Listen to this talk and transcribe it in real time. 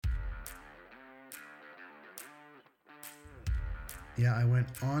Yeah, I went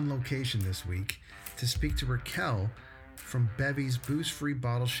on location this week to speak to Raquel from Bevees Booze Free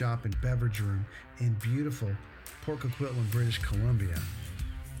Bottle Shop and Beverage Room in beautiful Port Coquitlam, British Columbia.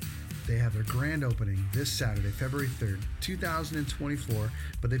 They have their grand opening this Saturday, February 3rd, 2024,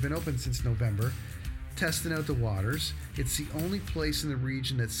 but they've been open since November, testing out the waters. It's the only place in the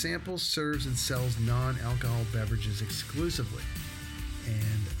region that samples, serves, and sells non-alcohol beverages exclusively.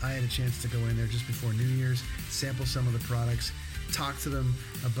 And I had a chance to go in there just before New Year's, sample some of the products, talk to them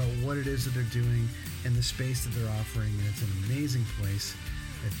about what it is that they're doing and the space that they're offering. And it's an amazing place.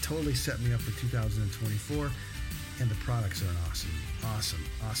 It totally set me up for 2024. And the products are an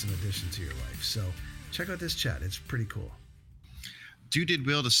awesome addition to your life. So check out this chat. It's pretty cool. Do Did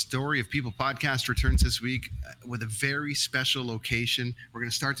Will, the Story of People podcast returns this week with a very special location. We're going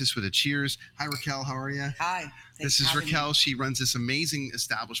to start this with a cheers. Hi, Raquel. How are you? Hi. This is Raquel. She runs this amazing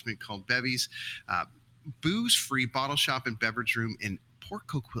establishment called Bevees, booze-free bottle shop and beverage room in Port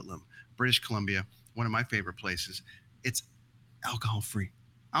Coquitlam, British Columbia. One of my favorite places. It's alcohol-free.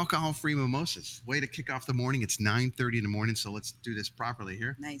 Alcohol-free mimosas. Way to kick off the morning. It's 9:30 in the morning, so let's do this properly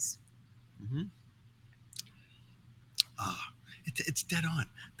here. Nice. Mm-hmm. It's dead on.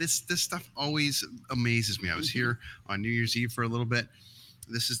 This stuff always amazes me. I was here on New Year's Eve for a little bit.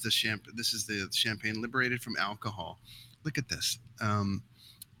 This is the champagne liberated from alcohol. Look at this.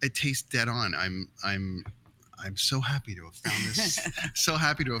 It tastes dead on. I'm so happy to have found this. So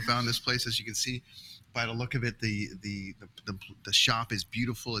happy to have found this place. As you can see by the look of it, the shop is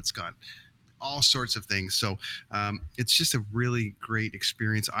beautiful. It's got all sorts of things. So it's just a really great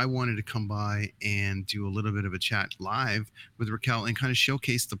experience. I wanted to come by and do a little bit of a chat live with Raquel and kind of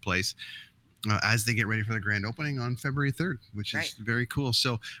showcase the place as they get ready for the grand opening on February 3rd, which is very cool.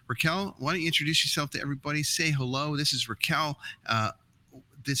 So Raquel, why don't you introduce yourself to everybody? Say hello. This is Raquel.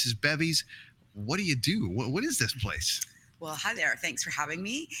 This is Bevies. What do you do? What is this place? Well, hi there. Thanks for having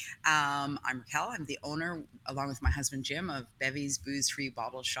me. I'm Raquel. I'm the owner, along with my husband Jim, of Bevees Booze Free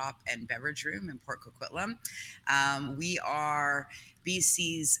Bottle Shop and Beverage Room in Port Coquitlam. We are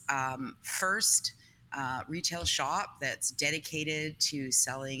BC's first retail shop that's dedicated to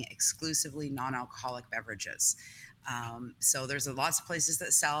selling exclusively non-alcoholic beverages. So there's lots of places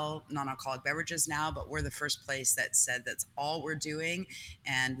that sell non-alcoholic beverages now, but we're the first place that said that's all we're doing,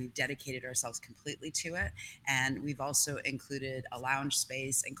 and we've dedicated ourselves completely to it. And we've also included a lounge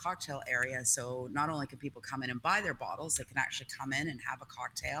space and cocktail area, so not only can people come in and buy their bottles, they can actually come in and have a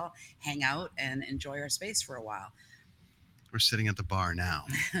cocktail, hang out, and enjoy our space for a while. We're sitting at the bar now,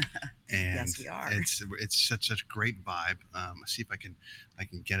 and yes, we are. It's such a great vibe. Let's see if I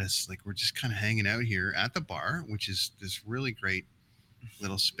can get us, like, we're just kind of hanging out here at the bar, which is this really great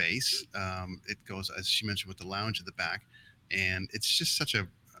little space. It goes, as she mentioned, with the lounge at the back, and it's just such an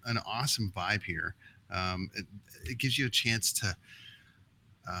awesome vibe here. It gives you a chance to.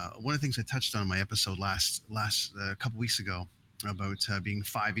 One of the things I touched on in my episode last a couple weeks ago about being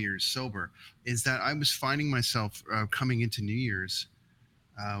 5 years sober is that I was finding myself coming into New Year's.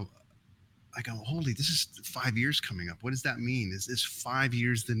 I go, holy, this is 5 years coming up. What does that mean? Is 5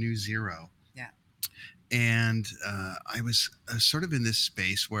 years the new zero? Yeah. And I was sort of in this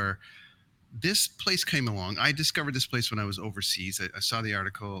space where this place came along. I discovered this place when I was overseas. I saw the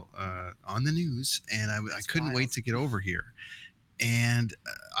article on the news, and I couldn't wait to get over here. And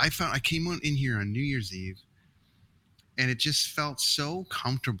I came in here on New Year's Eve, and it just felt so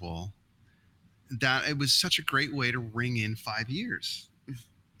comfortable that it was such a great way to ring in 5 years.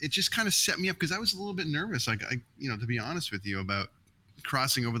 It just kind of set me up because I was a little bit nervous, to be honest with you, about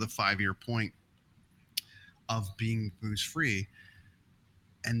crossing over the 5-year point of being booze free.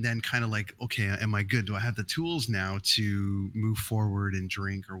 And then kind of like, okay, am I good? Do I have the tools now to move forward and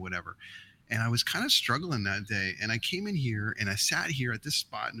drink or whatever? And I was kind of struggling that day. And I came in here and I sat here at this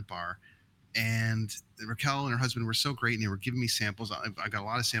spot in the bar, and Raquel and her husband were so great, and they were giving me samples. I got a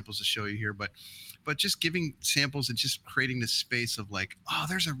lot of samples to show you here, but just giving samples and just creating this space of like, oh,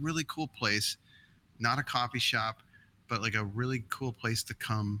 there's a really cool place, not a coffee shop, but like a really cool place to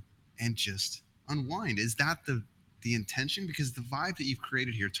come and just unwind. Is that the intention? Because the vibe that you've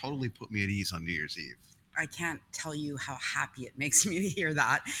created here totally put me at ease on New Year's Eve. I can't tell you how happy it makes me to hear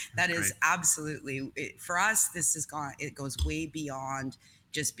that. That is absolutely, for us, it goes way beyond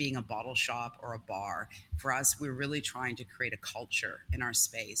just being a bottle shop or a bar. For us, we're really trying to create a culture in our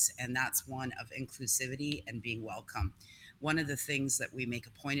space, and that's one of inclusivity and being welcome. one of the things that we make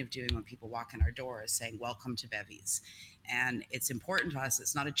a point of doing when people walk in our door is saying, "Welcome to Bevees." And it's important to us.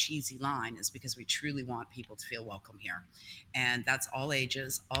 It's not a cheesy line. It's because we truly want people to feel welcome here. And that's all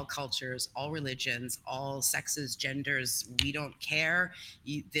ages, all cultures, all religions, all sexes, genders. We don't care.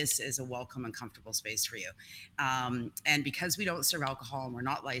 This is a welcome and comfortable space for you. And because we don't serve alcohol and we're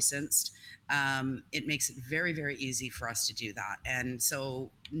not licensed, it makes it very, very easy for us to do that. And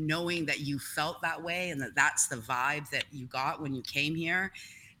so knowing that you felt that way and that that's the vibe that you got when you came here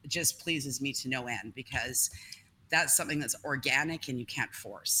just pleases me to no end, because that's something that's organic and you can't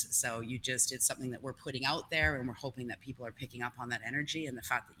force. So it's something that we're putting out there, and we're hoping that people are picking up on that energy. And the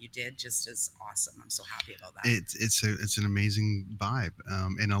fact that you did just is awesome. I'm so happy about that. It's an amazing vibe,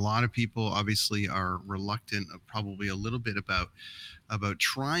 and a lot of people obviously are reluctant, probably a little bit about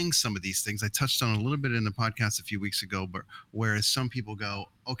trying some of these things. I touched on a little bit in the podcast a few weeks ago, but whereas some people go,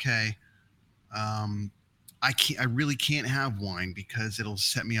 okay, I really can't have wine because it'll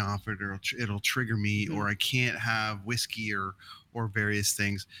set me off, or it'll trigger me, Mm-hmm. or I can't have whiskey or various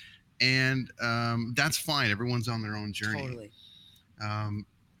things, and that's fine. Everyone's on their own journey. Totally. Um,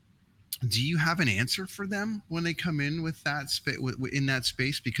 do you have an answer for them when they come in with that in that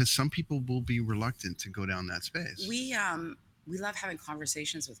space? Because some people will be reluctant to go down that space. We love having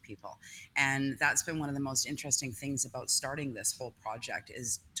conversations with people, and that's been one of the most interesting things about starting this whole project,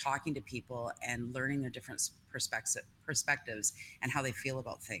 is talking to people and learning their different perspectives and how they feel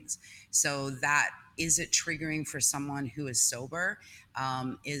about things. So that, is it triggering for someone who is sober,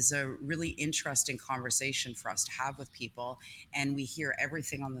 is a really interesting conversation for us to have with people. And we hear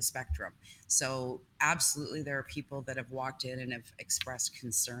everything on the spectrum. So absolutely, there are people that have walked in and have expressed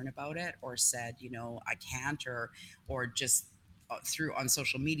concern about it, or said, I can't, or just through on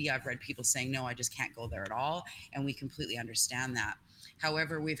social media, I've read people saying, no, I just can't go there at all. And we completely understand that.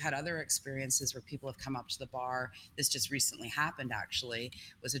 However, we've had other experiences where people have come up to the bar. This just recently happened, actually.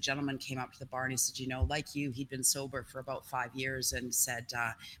 Was a gentleman came up to the bar and he said, like you, he'd been sober for about 5 years, and said,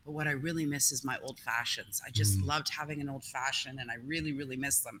 but what I really miss is my old fashions. I just loved having an old fashioned, and I really, really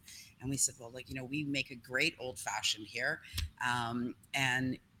miss them. And we said, well, we make a great old fashioned here.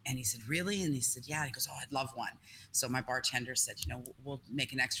 And he said, really? And he said, yeah. He goes, oh, I'd love one. So my bartender said, we'll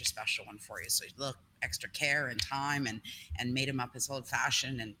make an extra special one for you. So he looked, extra care and time, and made him up his old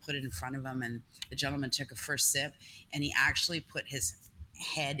fashioned and put it in front of him. And the gentleman took a first sip, and he actually put his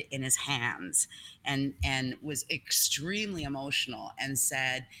head in his hands, and was extremely emotional, and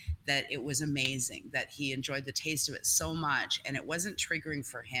said that it was amazing, that he enjoyed the taste of it so much, and it wasn't triggering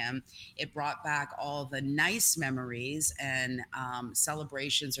for him. It brought back all the nice memories and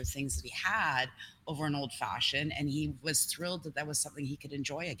celebrations or things that he had over an old fashioned, and he was thrilled that that was something he could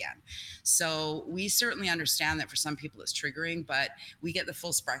enjoy again. So we certainly understand that for some people it's triggering, but we get the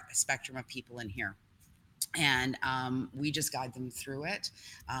full spectrum of people in here, and we just guide them through it.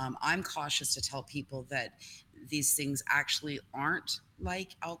 I'm cautious to tell people that these things actually aren't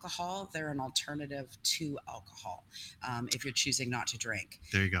like alcohol. They're an alternative to alcohol, if you're choosing not to drink.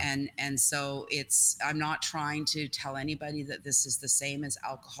 There you go. And so I'm not trying to tell anybody that this is the same as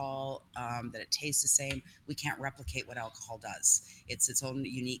alcohol, that it tastes the same. We can't replicate what alcohol does. It's its own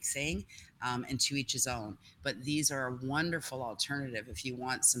unique thing, and to each his own. But these are a wonderful alternative if you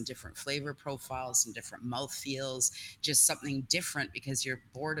want some different flavor profiles, some different mouth feels, just something different because you're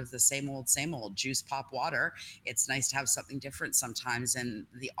bored of the same old juice pop water. It's nice to have something different sometimes, and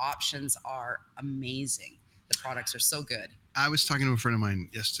the options are amazing. The products are so good. I was talking to a friend of mine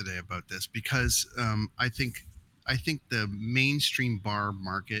yesterday about this, because I think the mainstream bar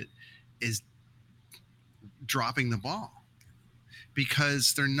market is dropping the ball,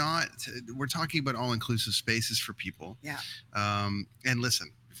 because we're talking about all-inclusive spaces for people. Yeah. And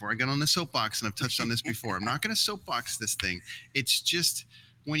listen, before I get on the soapbox, and I've touched on this before, I'm not going to soapbox this thing. It's just,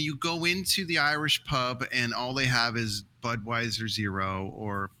 when you go into the Irish pub and all they have is Budweiser Zero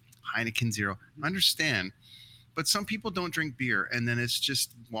or Heineken Zero, understand. But some people don't drink beer, and then it's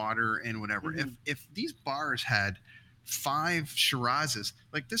just water and whatever. Mm-hmm. If these bars had 5 Shirazes,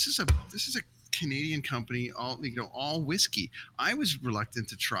 like this is a Canadian company, all whiskey. I was reluctant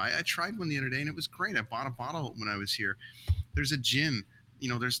to try. I tried one the other day, and it was great. I bought a bottle when I was here. There's a gin.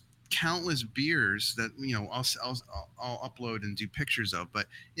 There's countless beers that I'll upload and do pictures of. But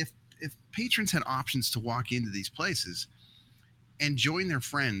if patrons had options to walk into these places and join their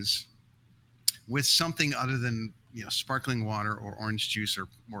friends with something other than sparkling water or orange juice or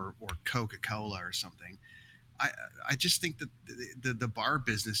Coca-Cola or something, I just think that the bar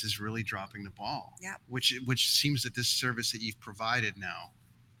business is really dropping the ball. Yeah. Which seems that this service that you've provided now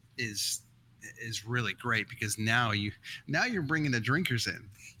is is really great, because now you're bringing the drinkers in.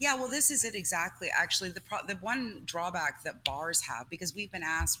 Yeah, well, this is it exactly. Actually, the one drawback that bars have, because we've been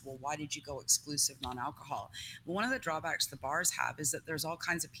asked, well, why did you go exclusive non-alcohol? Well, one of the drawbacks the bars have is that there's all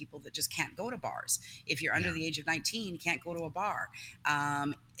kinds of people that just can't go to bars. If you're under Yeah. the age of 19, you can't go to a bar.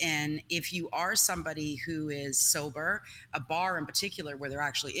 And if you are somebody who is sober, a bar in particular where there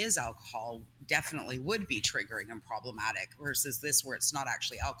actually is alcohol definitely would be triggering and problematic versus this where it's not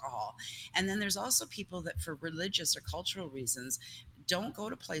actually alcohol. And then there's also people that for religious or cultural reasons don't go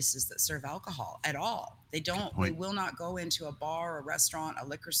to places that serve alcohol at all. Good They point. will not go into a bar, a restaurant, a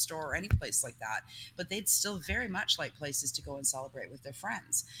liquor store, or any place like that. But they'd still very much like places to go and celebrate with their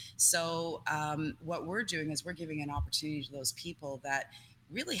friends. So, what we're doing is we're giving an opportunity to those people that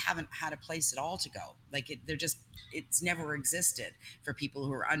really haven't had a place at all to go. It's never existed for people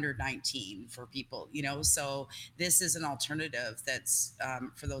who are under 19, for people, So this is an alternative that's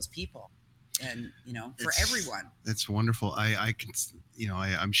for those people and, for everyone. It's wonderful. I can,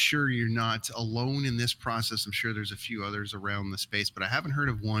 I'm sure you're not alone in this process. I'm sure there's a few others around the space, but I haven't heard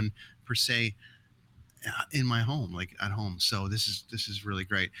of one per se in my home, like at home. So this is really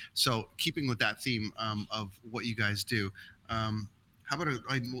great. So keeping with that theme of what you guys do, how about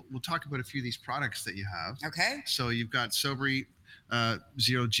we'll talk about a few of these products that you have. Okay. So you've got Sobri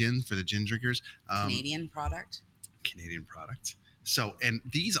Zero Gin for the gin drinkers. Canadian product. Canadian product. So, and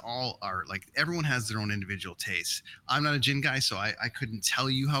these all are like, everyone has their own individual taste. I'm not a gin guy, so I couldn't tell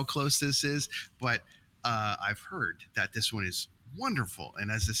you how close this is, but I've heard that this one is wonderful.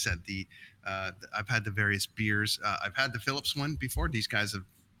 And as I said, I've had the various beers. I've had the Phillips one before. These guys have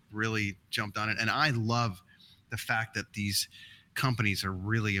really jumped on it, and I love the fact that these companies are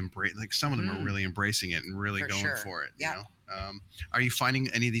really like some of them are really embracing it and really going for it. Yeah. Are you finding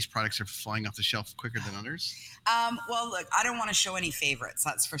any of these products are flying off the shelf quicker than others? Well, look, I don't want to show any favorites,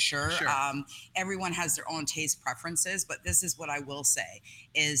 that's for sure. Sure. Everyone has their own taste preferences, but this is what I will say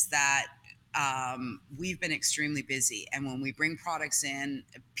is that we've been extremely busy. And when we bring products in,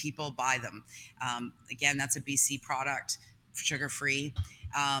 people buy them. Again, that's a BC product, sugar-free.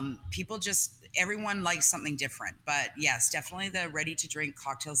 Everyone likes something different. But yes, definitely the ready-to-drink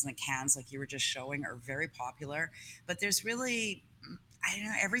cocktails in the cans, like you were just showing, are very popular. But there's really, I don't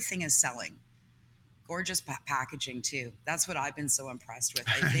know, everything is selling. Gorgeous packaging too. That's what I've been so impressed with.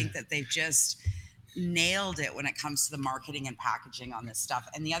 I think that they've just nailed it when it comes to the marketing and packaging on this stuff.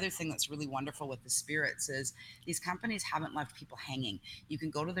 And the other thing that's really wonderful with the spirits is these companies haven't left people hanging. You can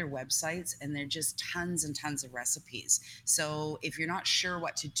go to their websites and they're just tons and tons of recipes. So if you're not sure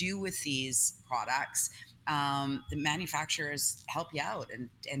what to do with these products, the manufacturers help you out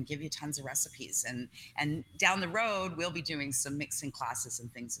and give you tons of recipes. And down the road, we'll be doing some mixing classes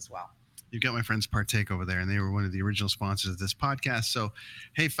and things as well. You've got my friends Partake over there, and they were one of the original sponsors of this podcast. So,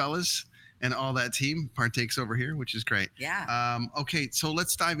 hey, fellas, and all that team, Partake's over here, which is great. Yeah. Okay, so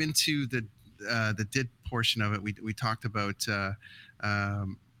let's dive into the did portion of it. We talked about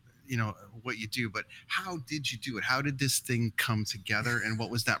what you do, but how did you do it? How did this thing come together, and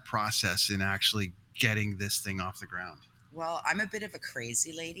what was that process in actually getting this thing off the ground? Well, I'm a bit of a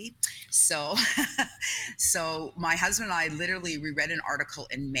crazy lady. So my husband and I we read an article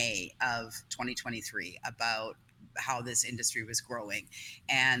in May of 2023 about how this industry was growing.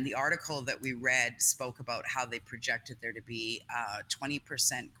 And the article that we read spoke about how they projected there to be 20%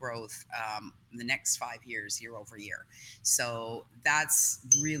 growth in the next 5 years, year over year. So that's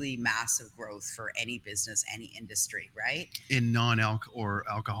really massive growth for any business, any industry, right? In non-alc or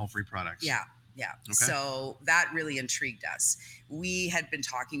alcohol-free products. Yeah. Yeah. Okay. So that really intrigued us. We had been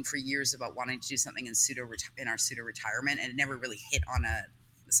talking for years about wanting to do something in our pseudo retirement, and it never really hit on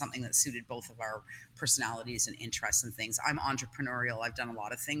something that suited both of our personalities and interests and things. I'm entrepreneurial. I've done a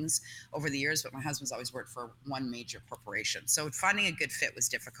lot of things over the years, but my husband's always worked for one major corporation. So finding a good fit was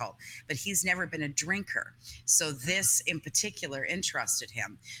difficult, but he's never been a drinker. So this in particular interested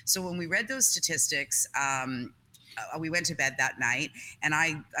him. So when we read those statistics, we went to bed that night, and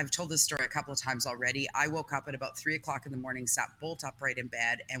I've told this story a couple of times already. I woke up at about 3:00 in the morning, sat bolt upright in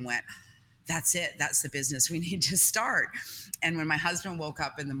bed, and went, that's it. That's the business we need to start. And when my husband woke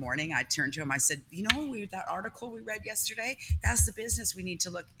up in the morning, I turned to him. I said, that article we read yesterday, that's the business we need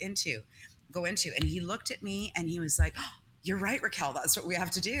to go into. And he looked at me and he was like, oh, you're right, Raquel, that's what we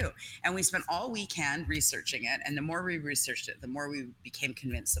have to do. And we spent all weekend researching it. And the more we researched it, the more we became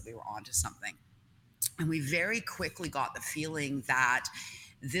convinced that we were onto something. And we very quickly got the feeling that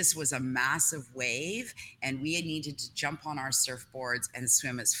this was a massive wave, and we had needed to jump on our surfboards and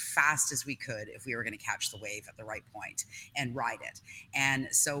swim as fast as we could if we were going to catch the wave at the right point and ride it. And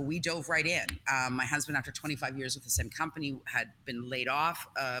so we dove right in. My husband, after 25 years with the same company, had been laid off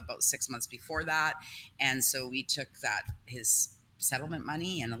about 6 months before that. And so we took his settlement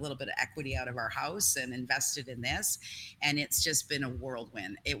money and a little bit of equity out of our house and invested in this, and it's just been a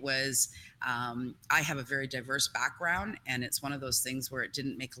whirlwind. It was I have a very diverse background, and it's one of those things where it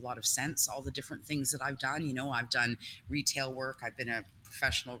didn't make a lot of sense, all the different things that I've done. I've done retail work, I've been a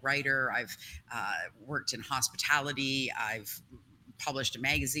professional writer, I've worked in hospitality, I've published a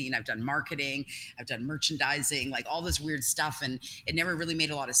magazine, I've done marketing, I've done merchandising, like all this weird stuff. And it never really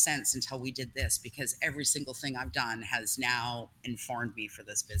made a lot of sense until we did this, because every single thing I've done has now informed me for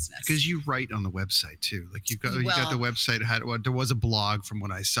this business. Because you write on the website too. Like you got the website. There was a blog from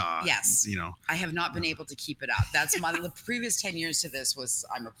what I saw. Yes. I have not been able to keep it up. That's the previous 10 years to this was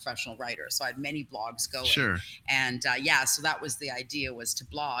I'm a professional writer. So I had many blogs going. Sure. And so that was the idea, was to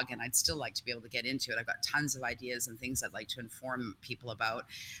blog, and I'd still like to be able to get into it. I've got tons of ideas and things I'd like to inform people about.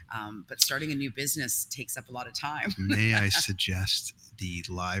 But starting a new business takes up a lot of time. May I suggest the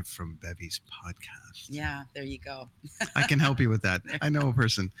Live from Bevees podcast? Yeah, there you go. I can help you with that. I know a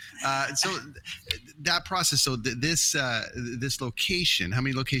person. So that process. So this location. How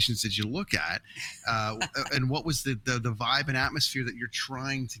many locations did you look at? And what was the vibe and atmosphere that you're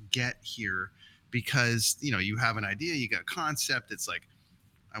trying to get here? Because you have an idea, you got a concept. It's like,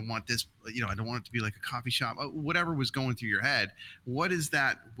 I want this, I don't want it to be like a coffee shop, whatever was going through your head. What is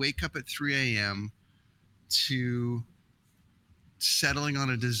that wake up at 3 a.m. to settling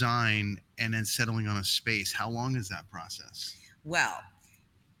on a design and then settling on a space? How long is that process? Well,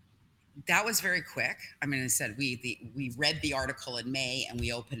 that was very quick. I mean, I said we read the article in May and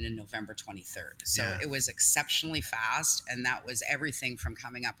we opened in November 23rd. So It was exceptionally fast. And that was everything from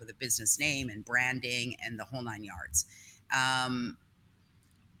coming up with a business name and branding and the whole 9 yards.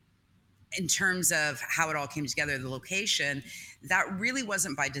 In terms of how it all came together, the location, that really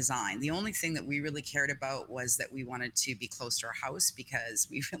wasn't by design. The only thing that we really cared about was that we wanted to be close to our house, because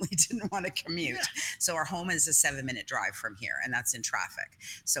we really didn't want to commute. Yeah. So our home is a 7-minute drive from here, and that's in traffic.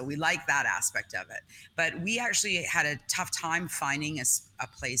 So we like that aspect of it. But we actually had a tough time finding a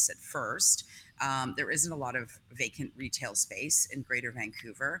place at first. There isn't a lot of vacant retail space in Greater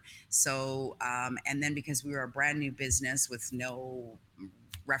Vancouver. So, and then because we were a brand new business with no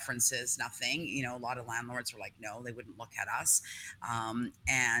references, nothing, a lot of landlords were like, no, they wouldn't look at us.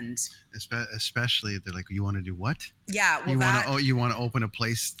 And especially if they're like, you want to do what? Yeah. Well, you want to open a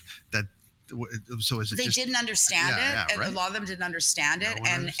place that, so is it they didn't understand it. Yeah, right. A lot of them didn't understand it.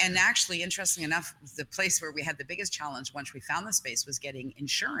 And actually, interestingly enough, the place where we had the biggest challenge once we found the space was getting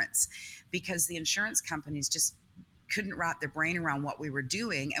insurance, because the insurance companies just couldn't wrap their brain around what we were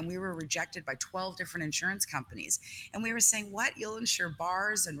doing. And we were rejected by 12 different insurance companies. And we were saying, what? You'll insure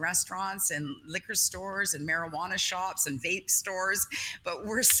bars and restaurants and liquor stores and marijuana shops and vape stores, but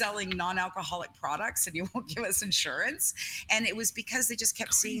we're selling non-alcoholic products and you won't give us insurance? And it was because they just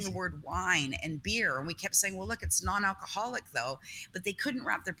kept seeing the word wine and beer. And we kept saying, well, look, it's non-alcoholic though, but they couldn't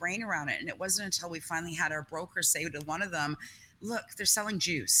wrap their brain around it. And it wasn't until we finally had our broker say to one of them, look, they're selling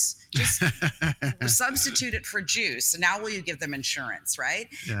juice. Just substitute it for juice. And now will you give them insurance, right?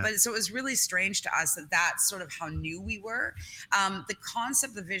 Yeah. But so it was really strange to us that that's sort of how new we were. The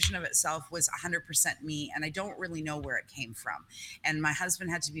concept, the vision of itself was 100% me, and I don't really know where it came from. And my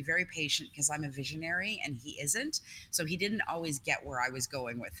husband had to be very patient because I'm a visionary and he isn't. So he didn't always get where I was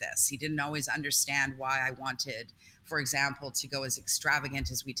going with this. He didn't always understand why I wanted, for example, to go as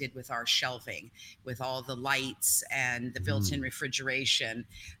extravagant as we did with our shelving, with all the lights and the built-in refrigeration.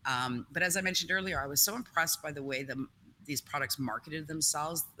 But as I mentioned earlier, I was so impressed by the way these products marketed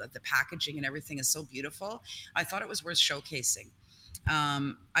themselves. The packaging and everything is so beautiful. I thought it was worth showcasing.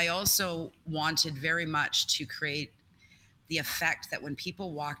 I also wanted very much to create the effect that when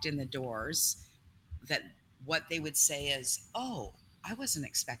people walked in the doors, that what they would say is, oh, I wasn't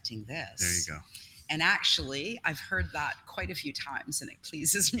expecting this. There you go. And actually, I've heard that quite a few times, and it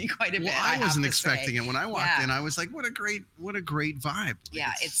pleases me quite a bit. Well, I wasn't expecting it when I walked in. I was like, "What a great vibe!"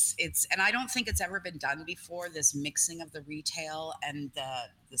 Yeah, it's, and I don't think it's ever been done before. This mixing of the retail and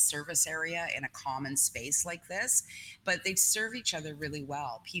the service area in a common space like this, but they serve each other really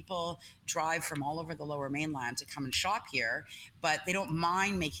well. People drive from all over the Lower Mainland to come and shop here, but they don't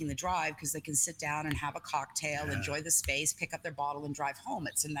mind making the drive because they can sit down and have a cocktail, Yeah. enjoy the space, pick up their bottle, and drive home.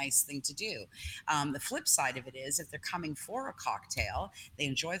 It's a nice thing to do. The flip side of it is if they're coming for a cocktail, they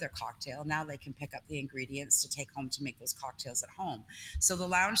enjoy their cocktail. Now they can pick up the ingredients to take home to make those cocktails at home. So the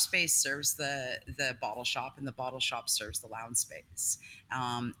lounge space serves the bottle shop, and the bottle shop serves the lounge space.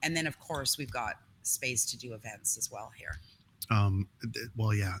 And then, of course, we've got space to do events as well here.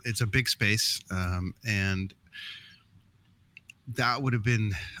 Well, yeah, it's a big space, and that would have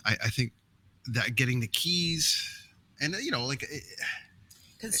been, I think, that getting the keys, and like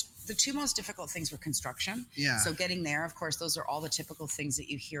Because the two most difficult things were construction. Yeah. So getting there, of course, those are all the typical things that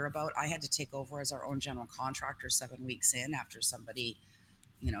you hear about. I had to take over as our own general contractor 7 weeks in after somebody,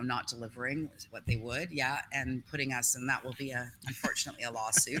 not delivering what they would. Yeah. And putting us, and that will be unfortunately a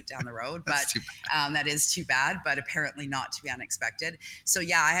lawsuit down the road, but that is too bad, but apparently not to be unexpected. So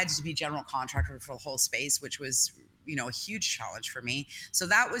yeah, I had to be general contractor for the whole space, which was, a huge challenge for me. So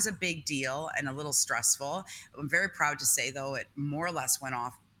that was a big deal and a little stressful. I'm very proud to say, though, it more or less went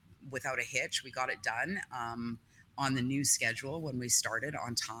off without a hitch. We got it done on the new schedule when we started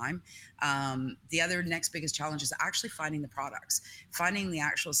on time. The other next biggest challenge is actually finding the products. Finding the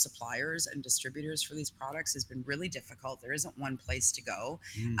actual suppliers and distributors for these products has been really difficult. There isn't one place to go.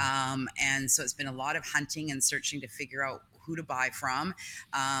 And so it's been a lot of hunting and searching to figure out who to buy from.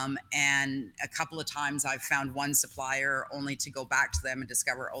 And a couple of times I've found one supplier only to go back to them and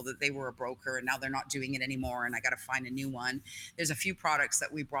discover, that they were a broker and now they're not doing it anymore. And I got to find a new one. There's a few products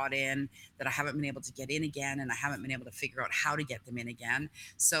that we brought in that I haven't been able to get in again. And I haven't been able to figure out how to get them in again.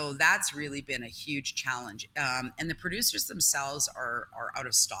 So that's really been a huge challenge. And the producers themselves are out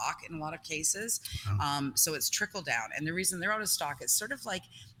of stock in a lot of cases. Wow. So it's trickle down. And the reason they're out of stock is sort of like,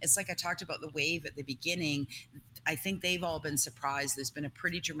 it's like I talked about the wave at the beginning. I think they've all been surprised. There's been a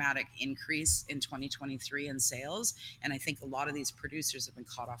pretty dramatic increase in 2023 in sales. And I think a lot of these producers have been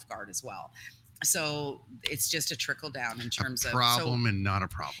caught off guard as well. So it's just a trickle down in terms of problem and not a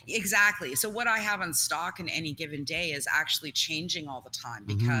problem. Exactly. So what I have in stock in any given day is actually changing all the time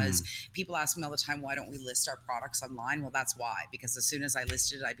because people ask me all the time, why don't we list our products online? Well, that's why, because as soon as I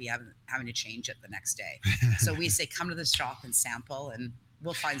listed it, I'd be having to change it the next day. So we say, come to the shop and sample, and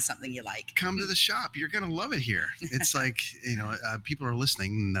we'll find something you like. Come to the shop. You're going to love it here. It's like, people are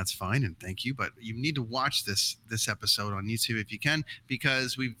listening, and that's fine. And thank you. But you need to watch this episode on YouTube if you can,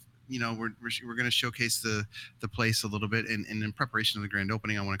 because we're going to showcase the place a little bit. And in preparation of the grand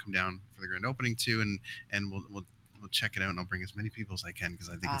opening, I want to come down for the grand opening too. And we'll check it out, and I'll bring as many people as I can, because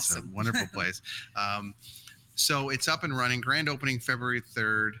I think It's a wonderful place. So it's up and running. Grand opening February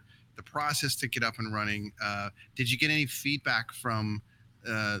 3rd. The process to get up and running. Did you get any feedback from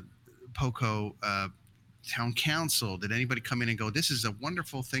POCO town council? Did anybody come in and go, this is a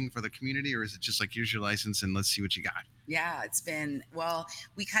wonderful thing for the community, or is it just like, here's your license and let's see what you got? Yeah, it's been,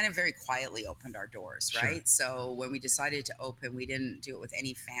 we kind of very quietly opened our doors, right? Sure. So when we decided to open, we didn't do it with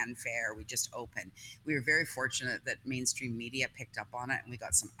any fanfare. We just opened. We were very fortunate that mainstream media picked up on it, and we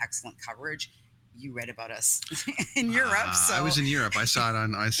got some excellent coverage. You read about us in Europe. So I was in Europe. I saw it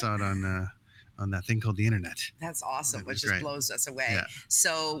on that thing called the internet. That's awesome, which just great. blows us away. Yeah.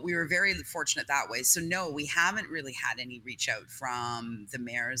 So we were very fortunate that way. So no, we haven't really had any reach out from the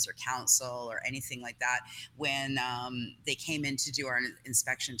mayors or council or anything like that. When they came in to do our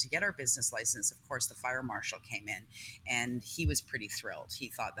inspection to get our business license, of course, the fire marshal came in, and he was pretty thrilled. He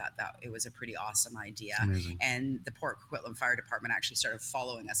thought that it was a pretty awesome idea. Amazing. And the Port Coquitlam Fire Department actually started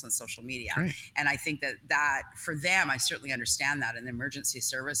following us on social media. Great. And I think that for them, I certainly understand that. In emergency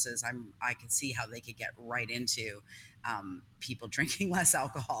services, I can see how they could get right into people drinking less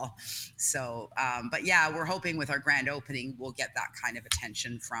alcohol. So, but yeah, we're hoping with our grand opening, we'll get that kind of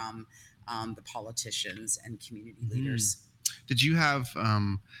attention from the politicians and community leaders. Did you have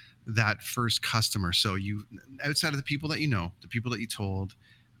that first customer? So you, outside of the people that the people that you told,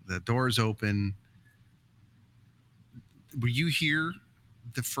 the doors open, were you here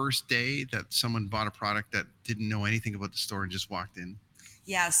the first day that someone bought a product that didn't know anything about the store and just walked in?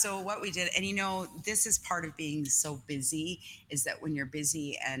 Yeah, so what we did, and this is part of being so busy, is that when you're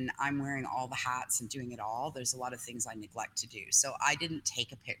busy and I'm wearing all the hats and doing it all, there's a lot of things I neglect to do. So I didn't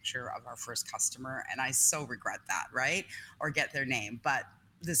take a picture of our first customer, and I so regret that, right? Or get their name, but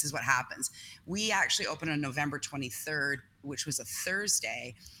this is what happens. We actually opened on November 23rd, which was a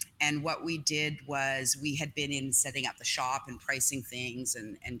Thursday. And what we did was we had been in setting up the shop and pricing things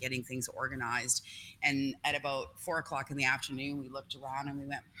and getting things organized. And at about 4:00 in the afternoon, we looked around and we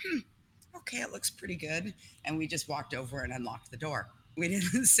went, okay, it looks pretty good. And we just walked over and unlocked the door. We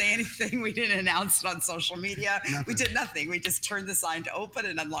didn't say anything. We didn't announce it on social media. Nothing. We did nothing. We just turned the sign to open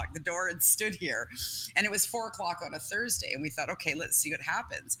and unlocked the door and stood here. And it was 4 o'clock on a Thursday. And we thought, okay, let's see what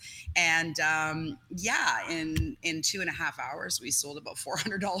happens. And in 2.5 hours, we sold about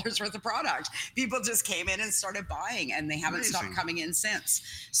 $400 worth of product. People just came in and started buying, and they haven't Amazing. stopped coming in since.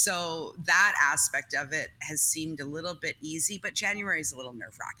 So that aspect of it has seemed a little bit easy, but January is a little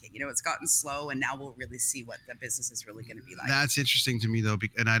nerve wracking. It's gotten slow, and now we'll really see what the business is really going to be like. That's interesting to me though,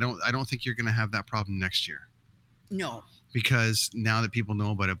 and I don't think you're going to have that problem next year. No. Because now that people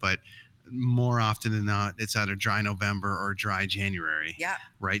know about it, but more often than not, it's either dry November or dry January. Yeah.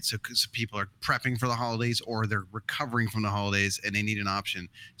 Right. So because people are prepping for the holidays or they're recovering from the holidays and they need an option.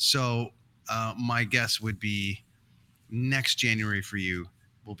 So my guess would be next January for you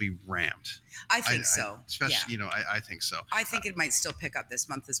will be rammed. I think so. Especially, yeah. I think so. I think it might still pick up this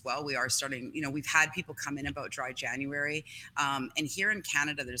month as well. We are starting, we've had people come in about dry January. And here in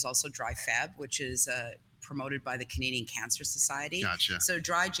Canada, there's also dry Feb, which is promoted by the Canadian Cancer Society. Gotcha. So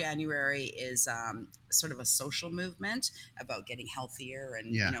dry January is sort of a social movement about getting healthier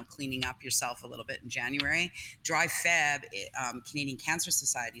and cleaning up yourself a little bit in January. Dry Feb, Canadian Cancer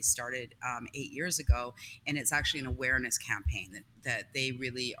Society started 8 years ago, and it's actually an awareness campaign that they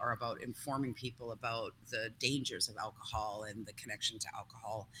really are about informing people about the dangers of alcohol and the connection to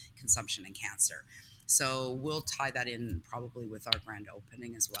alcohol consumption and cancer. So we'll tie that in probably with our grand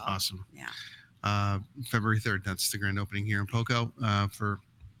opening as well. Awesome. Yeah. February 3rd, that's the grand opening here in Poco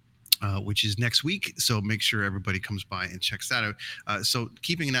which is next week. So make sure everybody comes by and checks that out. So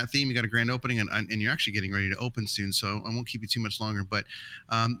keeping in that theme, you got a grand opening and you're actually getting ready to open soon. So I won't keep you too much longer, but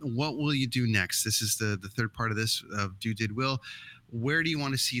what will you do next? This is the third part of this Do Did Will. Where do you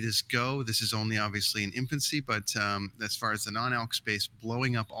want to see this go? This is only obviously in infancy, but as far as the non-alc space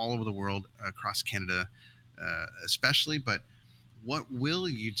blowing up all over the world, across Canada especially, but what will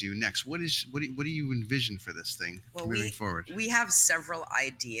you do next? What do you envision for this thing moving forward? We have several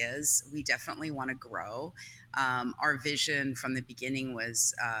ideas. We definitely want to grow. Our vision from the beginning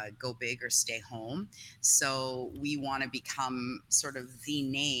was go big or stay home. So we want to become sort of the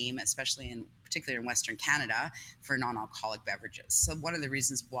name, particularly in Western Canada, for non-alcoholic beverages. So one of the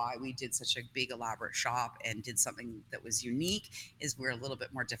reasons why we did such a big elaborate shop and did something that was unique is we're a little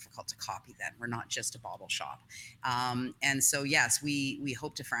bit more difficult to copy then. We're not just a bottle shop. And so yes, we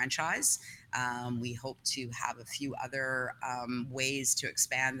hope to franchise. We hope to have a few other ways to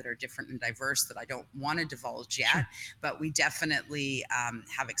expand that are different and diverse that I don't want to divulge yet, sure. But we definitely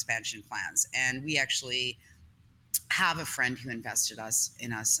have expansion plans. And we actually have a friend who invested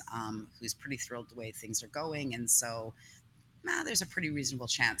in us, who's pretty thrilled the way things are going. And so there's a pretty reasonable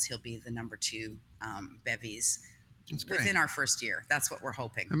chance he'll be the number 2 Bevees within our first year. That's what we're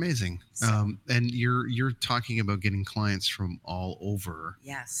hoping. Amazing. So, and you're talking about getting clients from all over.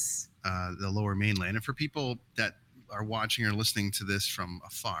 Yes. The Lower Mainland. And for people that are watching or listening to this from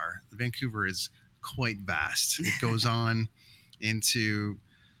afar, Vancouver is quite vast. It goes on into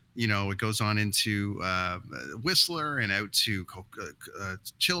Whistler and out to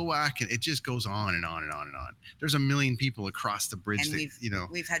Chilliwack, and it just goes on and on and on and on. There's a million people across the bridge. And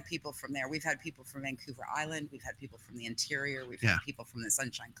we've had people from there. We've had people from Vancouver Island. We've had people from the interior. We've had people from the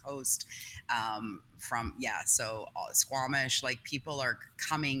Sunshine Coast. So Squamish. Like, people are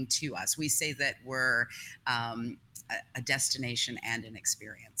coming to us. We say that we're a destination and an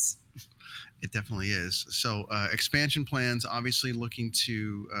experience. It definitely is. So expansion plans, obviously looking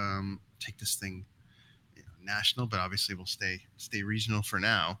to take this thing national, but obviously we'll stay regional for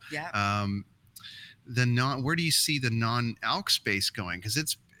now. Yeah. Where do you see the non-alc space going? Because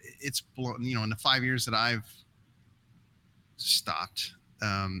it's in the 5 years that I've stopped,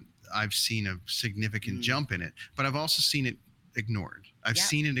 I've seen a significant jump in it, but I've also seen it ignored. I've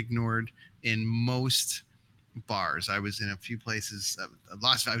seen it ignored in most bars. I was in a few places.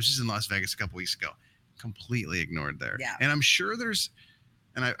 I was just in Las Vegas a couple weeks ago. Completely ignored there. Yeah. And I'm sure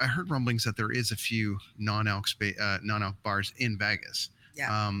I heard rumblings that there is a few non-alc bars in Vegas.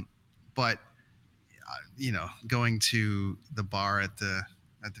 Yeah. But going to the bar at the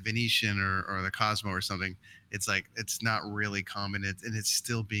Venetian or the Cosmo or something, it's like it's not really common, and it's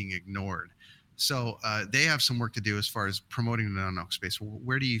still being ignored. So they have some work to do as far as promoting the non-alc space.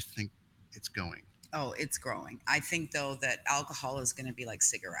 Where do you think it's going? Oh, it's growing. I think, though, that alcohol is going to be like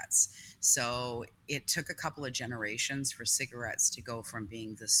cigarettes. So it took a couple of generations for cigarettes to go from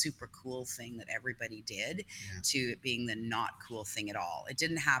being the super cool thing that everybody did to it being the not cool thing at all. It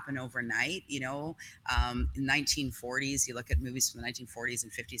didn't happen overnight. In 1940s, you look at movies from the 1940s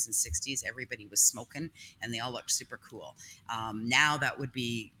and 50s and 60s, everybody was smoking and they all looked super cool. Now that would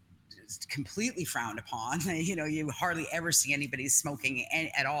be completely frowned upon. You hardly ever see anybody smoking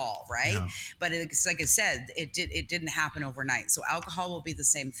at all, right? Yeah. But it's like I said, it didn't happen overnight. So alcohol will be the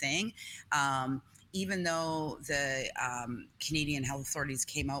same thing. Even though the Canadian health authorities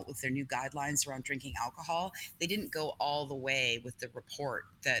came out with their new guidelines around drinking alcohol, they didn't go all the way with the report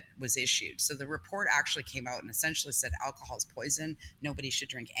that was issued. So the report actually came out and essentially said alcohol is poison. Nobody should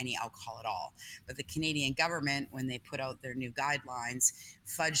drink any alcohol at all. But the Canadian government, when they put out their new guidelines,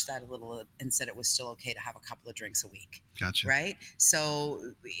 fudged that a little and said it was still okay to have a couple of drinks a week. Gotcha. Right? So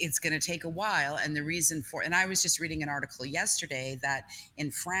it's going to take a while. And the reason and I was just reading an article yesterday that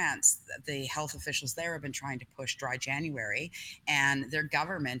in France, the health officials there have been trying to push dry January, and their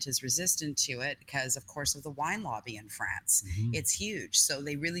government is resistant to it because, of course, of the wine lobby in France. Mm-hmm. It's huge. So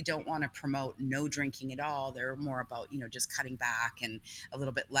they really don't want to promote no drinking at all. They're more about, just cutting back and a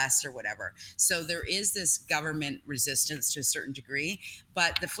little bit less or whatever. So there is this government resistance to a certain degree.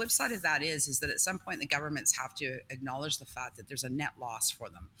 But the flip side of that is that at some point the governments have to acknowledge the fact that there's a net loss for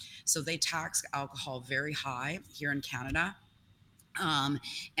them. So they tax alcohol very high here in Canada. And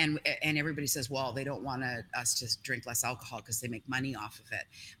everybody says, well, they don't want us to drink less alcohol because they make money off of it.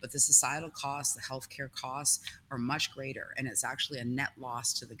 But the societal costs, the healthcare costs are much greater. And it's actually a net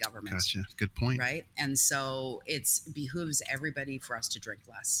loss to the government. Gotcha. Good point. Right. And so it behooves everybody for us to drink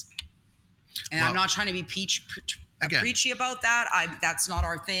less. And I'm not trying to be preachy about that. That's not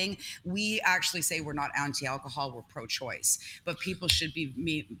our thing. We actually say we're not anti-alcohol, we're pro-choice. But people should be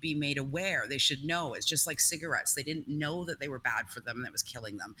made aware. They should know. It's just like cigarettes. They didn't know that they were bad for them and that was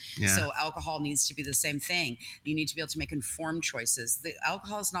killing them. Yeah. So alcohol needs to be the same thing. You need to be able to make informed choices. The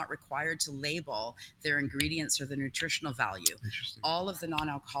alcohol is not required to label their ingredients or the nutritional value. All of the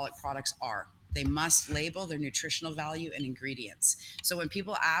non-alcoholic products are. They must label their nutritional value and ingredients. So when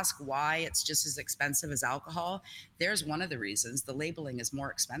people ask why it's just as expensive as alcohol, there's one of the reasons. The labeling is more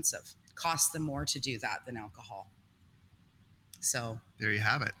expensive. Costs them more to do that than alcohol. So there you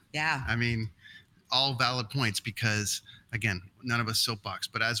have it. Yeah. I mean, all valid points because, again, none of us soapbox,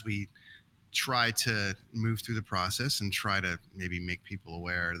 but as we try to move through the process and try to maybe make people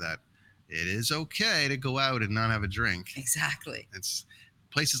aware that it is okay to go out and not have a drink. Exactly.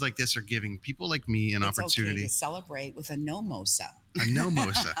 Places like this are giving people like me an opportunity. Okay to celebrate with a no-mosa. A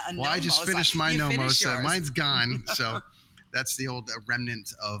no-mosa. Well, I just finished my no-mosa. Mine's gone. So that's the old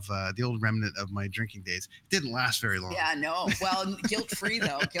remnant of my drinking days. It didn't last very long. Yeah, no. Well, guilt-free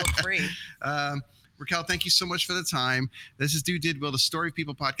though. Guilt-free. Raquel, thank you so much for the time. This is Did Will, the Story of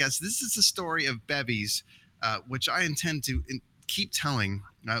People podcast. This is the story of Bevees, which I intend to keep telling,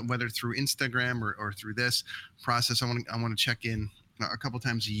 whether through Instagram or through this process. I want to check in a couple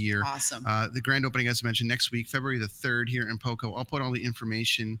times a year. Awesome. The grand opening, as I mentioned, next week, February the 3rd here in Poco. I'll put all the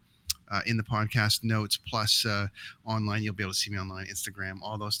information in the podcast notes, plus online. You'll be able to see me online, Instagram,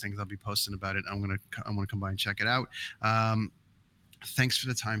 all those things. I'll be posting about it. I'm gonna come by and check it out. Thanks for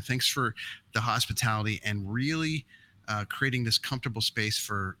the time. Thanks for the hospitality and really creating this comfortable space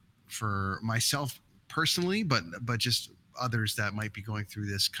for myself personally, but just others that might be going through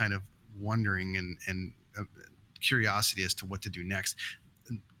this kind of wondering and curiosity as to what to do next.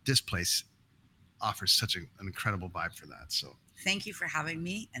 This place offers such an incredible vibe for that. So thank you for having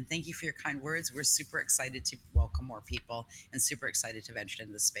me, and thank you for your kind words. We're super excited to welcome more people and super excited to venture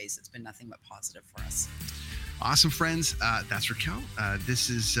into the space. It's been nothing but positive for us. Awesome, friends. That's Raquel.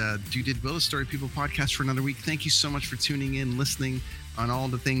 This is Did Will, the Story of People podcast for another week. Thank you so much for tuning in, listening on all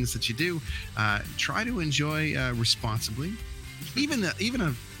the things that you do. Try to enjoy responsibly. Even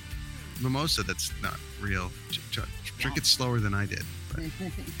a mimosa that's not real. Drink it slower than I did. But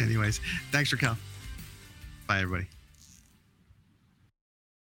anyways, thanks, Raquel. Bye, everybody.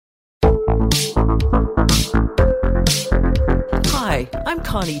 Hi, I'm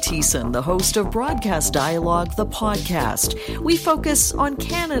Connie Thiessen, the host of Broadcast Dialogue, the podcast. We focus on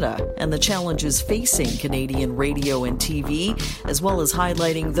Canada and the challenges facing Canadian radio and TV, as well as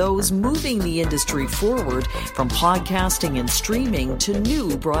highlighting those moving the industry forward from podcasting and streaming to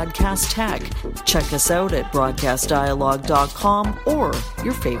new broadcast tech. Check us out at broadcastdialogue.com or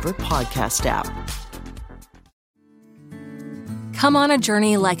your favorite podcast app. Come on a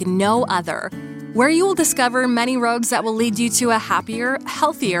journey like no other, where you will discover many roads that will lead you to a happier,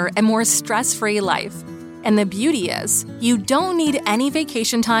 healthier, and more stress-free life. And the beauty is, you don't need any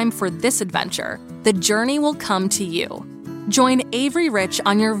vacation time for this adventure. The journey will come to you. Join Avery Rich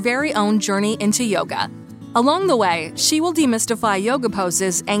on your very own journey into yoga. Along the way, she will demystify yoga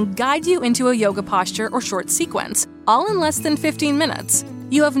poses and guide you into a yoga posture or short sequence, all in less than 15 minutes.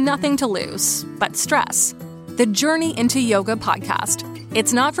 You have nothing to lose but stress. The Journey into Yoga podcast.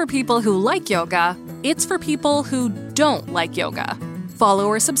 It's not for people who like yoga, it's for people who don't like yoga. Follow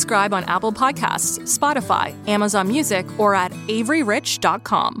or subscribe on Apple Podcasts, Spotify, Amazon Music, or at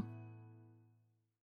AveryRich.com.